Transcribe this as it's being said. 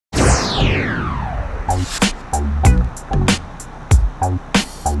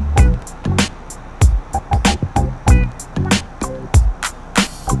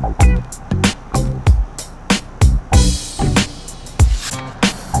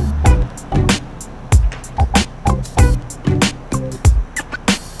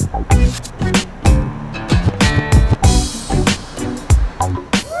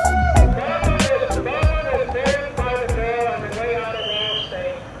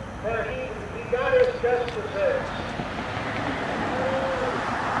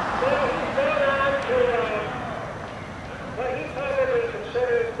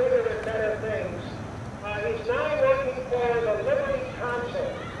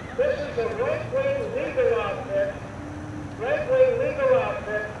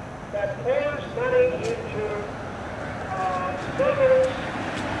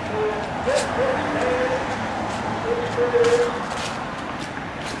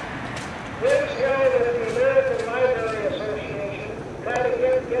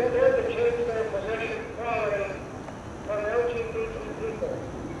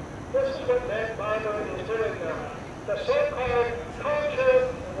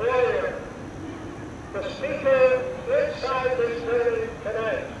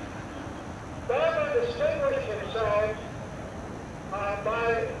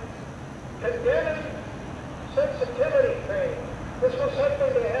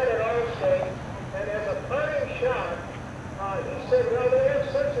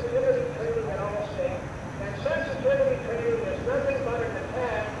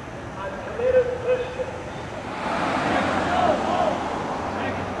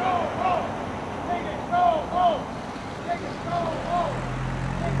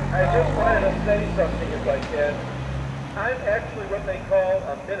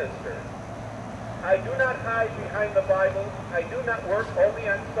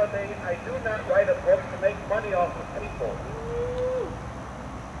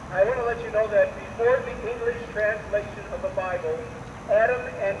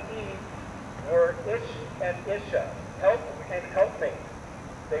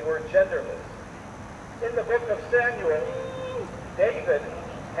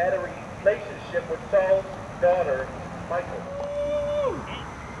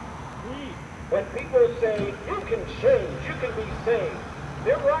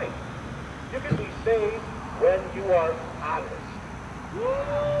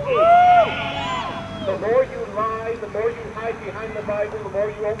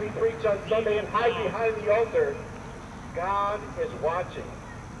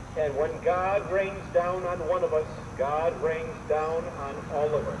And when God rains down on one of us, God rains down on all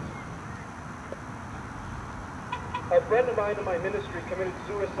of us. A friend of mine in my ministry committed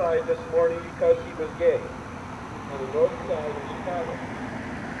suicide this morning because he was gay on the north side of Chicago.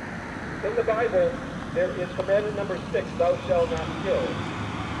 In the Bible, there is commandment number 6, thou shalt not kill.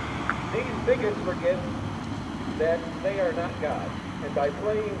 These bigots forget that they are not God, and by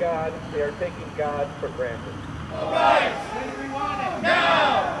playing God, they are taking God for granted. All right. When do we want it?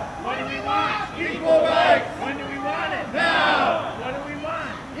 Now. What do we want? Equal rights. When do we want it? Now. What do we want?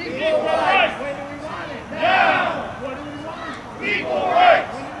 Equal rights. When do we want it? Now. What do we want? Equal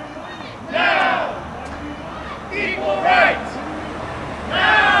rights. When do we want it? Now. What do we want? Equal rights.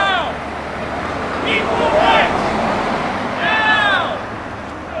 Now. Equal rights. Now.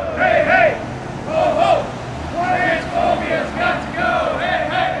 Hey, hey. Ho, ho. Transphobia's got to go. Hey,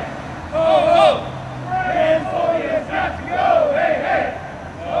 hey. Ho, ho. Transphobia's got to go. Hey, hey.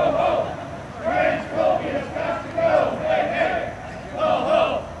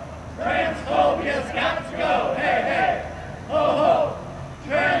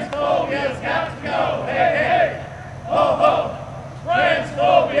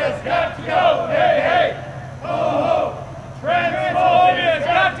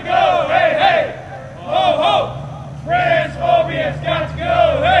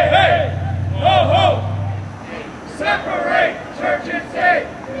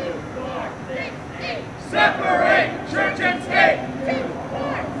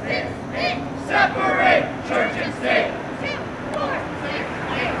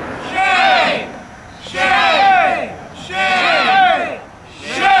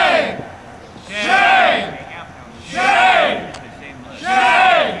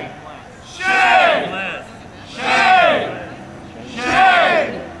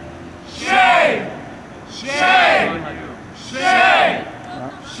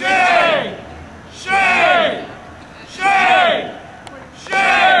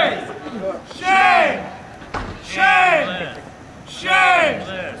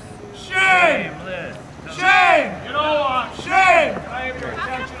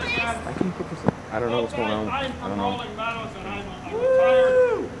 I don't know what's going on. I'm I from don't know. Rolling Meadows, and I'm a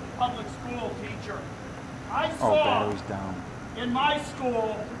retired public school teacher. I Oh, saw battery's down. in my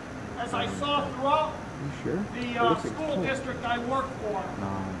school, as I saw throughout You sure? the school district I work for,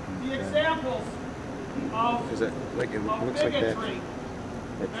 the examples of, Is it like it of looks like that? bigotry.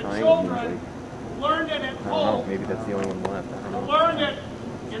 That The triangle means children learned it at I don't know. home, Maybe that's the only one left. I don't know. learned it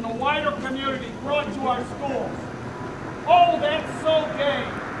in the wider community, brought to our schools. Oh, that's so gay.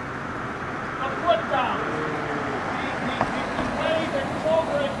 The put down. The way that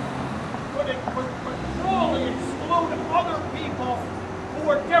children could cruelly exclude other people who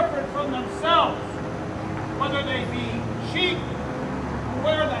were different from themselves, whether they be Sikh, who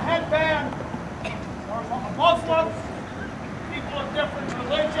wear the headband, or Muslims, people of different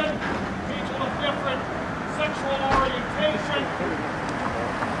religion, people of different sexual orientation.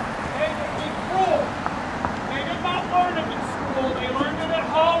 They would be cruel. They did not learn it in school. They learned it at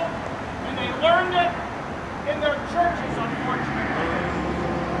home, and they learned it in their churches, unfortunately.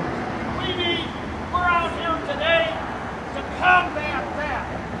 We're out here today to combat that.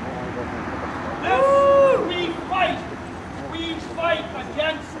 We fight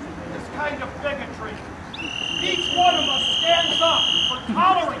against this kind of bigotry. Each one of us stands up for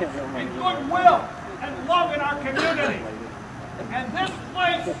tolerance and goodwill and love in our community. And this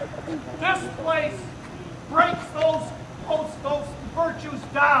place breaks those virtues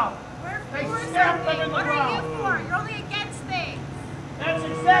down. They stamp them in the ground. What are you for? You're only against things. That's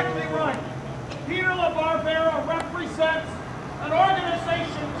exactly right. Peter LaBarbera represents an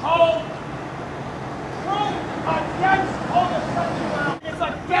organization called Truth Against Homosexuality. It's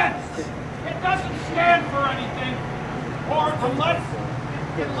against. It doesn't stand for anything, or unless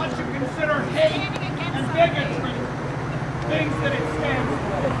you consider hate and bigotry things that it stands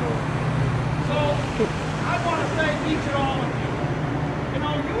for. So I want to thank each and all of you. You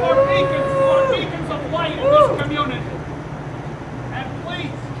know, you are beacons of light in this community. And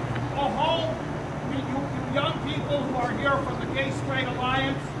please, go home. You young people who are here from the Gay Straight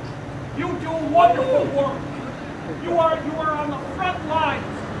Alliance, you do wonderful work. You are on the front